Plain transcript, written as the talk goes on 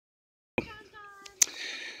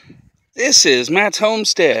This is Matt's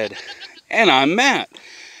Homestead, and I'm Matt.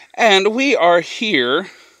 And we are here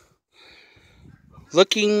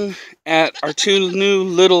looking at our two new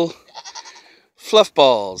little fluff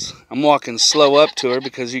balls. I'm walking slow up to her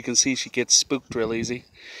because you can see she gets spooked real easy.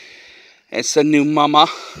 It's the new mama.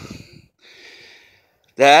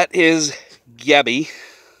 That is Gabby.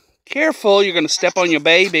 Careful, you're going to step on your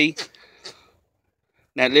baby.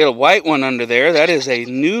 That little white one under there, that is a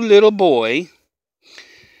new little boy.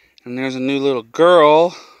 And there's a new little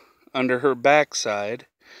girl under her backside.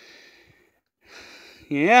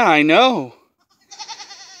 Yeah, I know.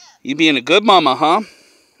 You being a good mama, huh?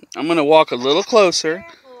 I'm going to walk a little closer.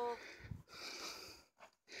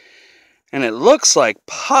 And it looks like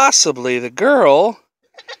possibly the girl,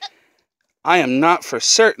 I am not for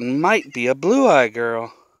certain, might be a blue-eye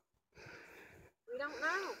girl. We don't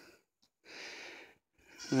know.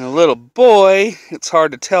 And a little boy, it's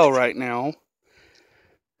hard to tell right now.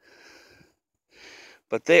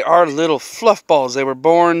 But they are little fluff balls. They were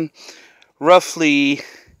born roughly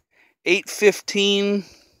 8:15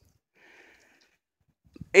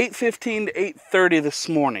 to 8:30 this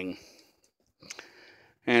morning.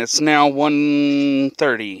 And it's now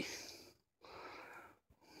 1:30.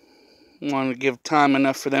 Want to give time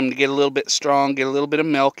enough for them to get a little bit strong, get a little bit of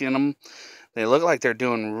milk in them. They look like they're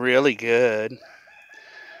doing really good.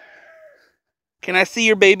 Can I see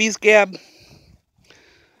your babies, Gab?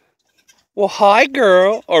 Well, hi,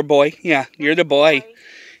 girl. Or boy. Yeah, you're the boy.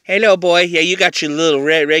 Hello, boy. Yeah, you got your little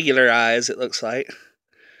regular eyes, it looks like.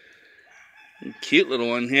 Cute little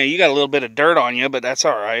one. Yeah, you got a little bit of dirt on you, but that's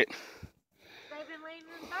all right. They've been leaving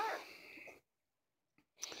in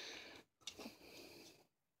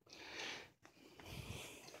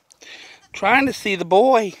dirt. Trying to see the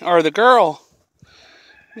boy, or the girl.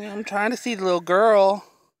 Yeah, I'm trying to see the little girl.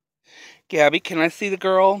 Gabby, can I see the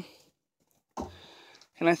girl?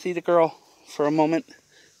 Can I see the girl for a moment?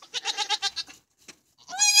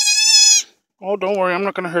 Oh, don't worry, I'm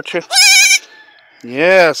not going to hurt you.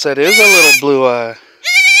 Yes, that is a little blue eye.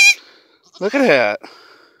 Look at that.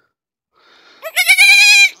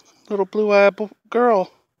 Little blue eye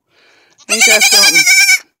girl. Ain't that something?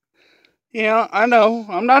 Yeah, I know.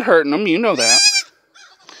 I'm not hurting them. You know that.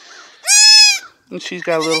 And she's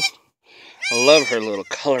got a little... I love her little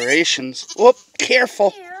colorations. Whoop, careful.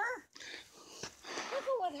 Here.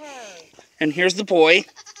 Look at her. And here's the boy.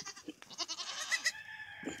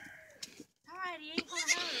 Alright, he ain't gonna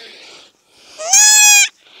hurt.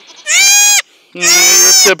 Yeah, you're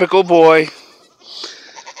a typical boy.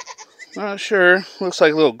 Not sure. Looks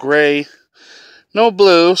like a little gray. No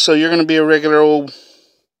blue, so you're going to be a regular old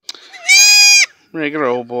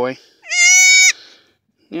boy.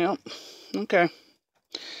 Yep. Okay.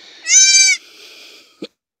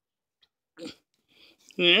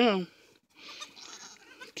 Yeah.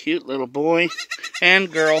 Cute little boy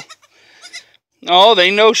and girl. Oh,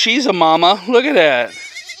 they know she's a mama. Look at that.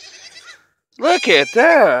 Look at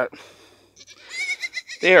that.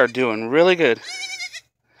 They are doing really good.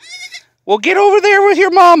 Well, get over there with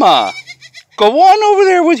your mama. Go on over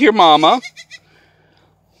there with your mama.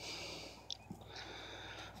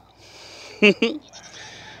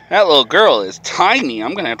 That little girl is tiny.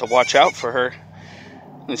 I'm going to have to watch out for her.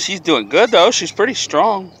 And she's doing good, though. She's pretty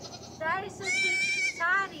strong. Daddy says she's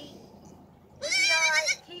tiny. It'd be alright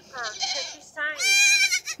to keep her because she's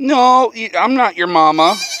tiny. No, I'm not your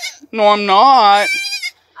mama. No, I'm not.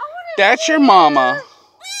 That's your mama.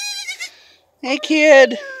 Hey,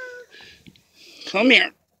 kid. Come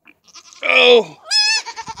here. Oh.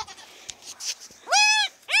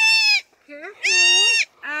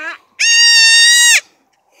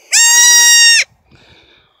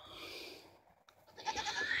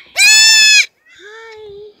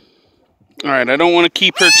 Alright, I don't want to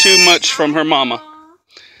keep her too much from her mama.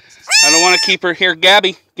 I don't want to keep her here.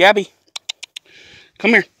 Gabby. Gabby.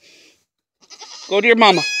 Come here. Go to your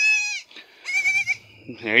mama.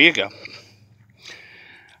 There you go.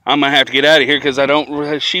 I'm going to have to get out of here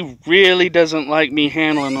because she really doesn't like me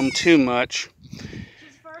handling them too much.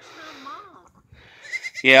 She's first time mom.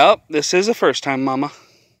 Yep, this is a first time mama.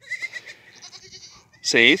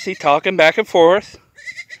 See, talking back and forth.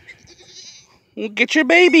 Get your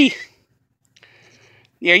baby.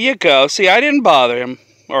 There you go. See, I didn't bother him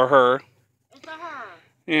or her. It's a her.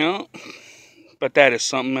 Yeah, but that is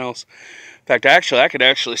something else. In fact, actually, I could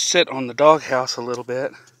actually sit on the doghouse a little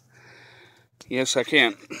bit. Yes, I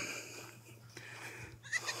can.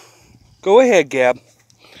 Go ahead, Gab.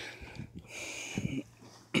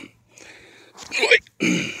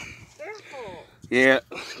 Careful. Yeah,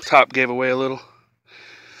 top gave away a little.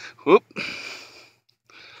 Whoop.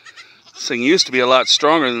 thing used to be a lot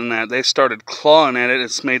stronger than that. They started clawing at it.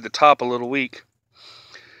 It's made the top a little weak.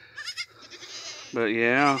 But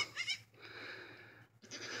yeah.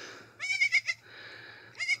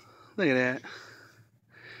 Look at that.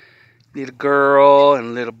 Little girl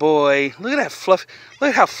and little boy. Look at that fluff.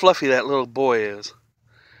 Look at how fluffy that little boy is.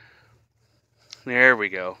 There we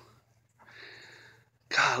go.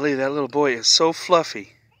 Golly, that little boy is so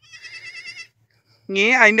fluffy.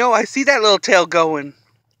 Yeah, I know. I see that little tail going.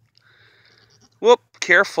 Whoop,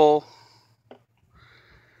 careful.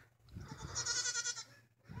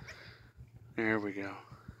 There we go.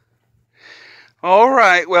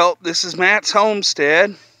 Alright, well, this is Matt's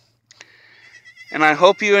Homestead. And I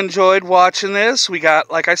hope you enjoyed watching this. We got,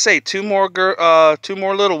 like I say, two more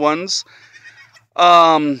little ones.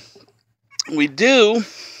 We do,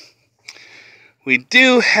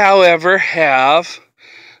 however, have...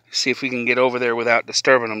 Let's see if we can get over there without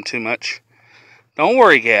disturbing them too much. Don't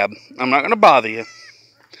worry, Gab. I'm not going to bother you.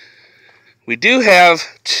 We do have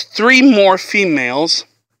 3 more females.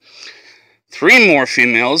 3 more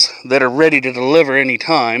females that are ready to deliver any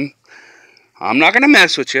time. I'm not going to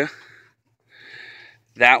mess with you.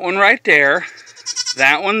 That one right there.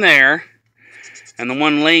 That one there. And the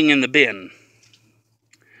one laying in the bin.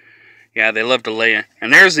 Yeah, they love to lay in.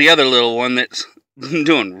 And there's the other little one that's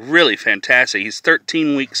doing really fantastic. He's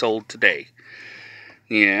 13 weeks old today.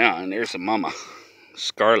 Yeah, and there's the mama.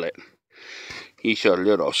 Scarlet. He's a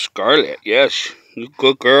little Scarlet. Yes, you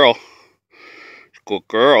good girl. Good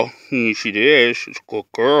girl. Yes, it is. It's a good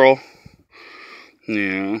girl.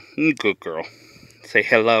 Yeah, you good girl. Say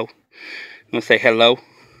hello. You want to say hello? You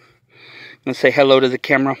want to say hello to the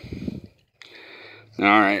camera?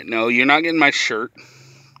 Alright, no, you're not getting my shirt.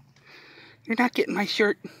 You're not getting my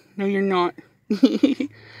shirt. No, you're not.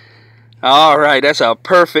 Alright, that's a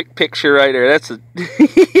perfect picture right there. That's a...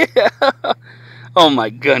 Yeah. Oh my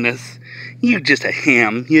goodness. You're just a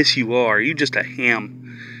ham. Yes, you are. You're just a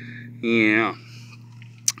ham. Yeah.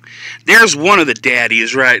 There's one of the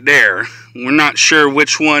daddies right there. We're not sure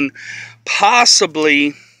which one.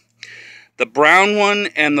 Possibly the brown one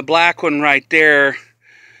and the black one right there.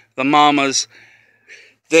 The mamas.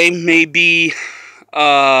 They may be...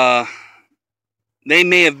 they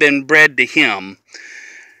may have been bred to him.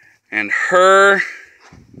 And her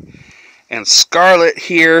and Scarlet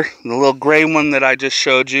here, the little gray one that I just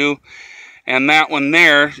showed you, and that one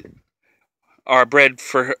there are bred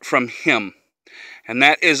from him. And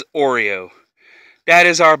that is Oreo. That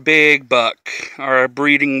is our big buck, our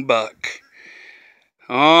breeding buck.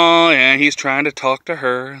 Oh, yeah, he's trying to talk to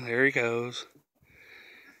her. There he goes.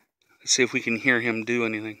 Let's see if we can hear him do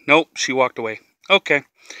anything. Nope, she walked away. Okay.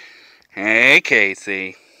 Hey,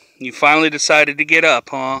 Casey. You finally decided to get up,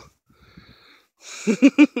 huh?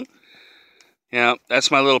 Yeah,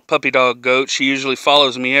 that's my little puppy dog goat. She usually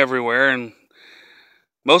follows me everywhere and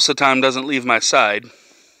most of the time doesn't leave my side.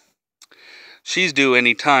 She's due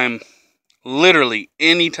anytime. Literally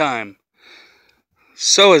anytime.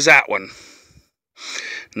 So is that one.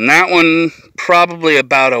 And that one, probably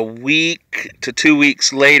about a week to 2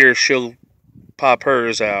 weeks later, she'll pop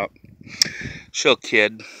hers out. She'll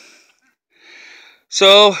kid.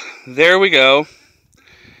 So, there we go.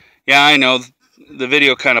 Yeah, I know, the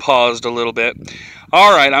video kind of paused a little bit.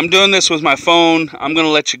 Alright, I'm doing this with my phone. I'm going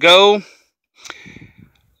to let you go.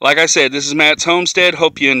 Like I said, this is Matt's Homestead.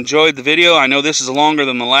 Hope you enjoyed the video. I know this is longer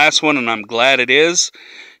than the last one, and I'm glad it is.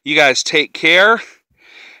 You guys take care,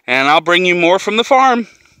 and I'll bring you more from the farm.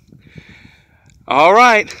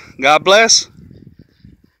 Alright, God bless.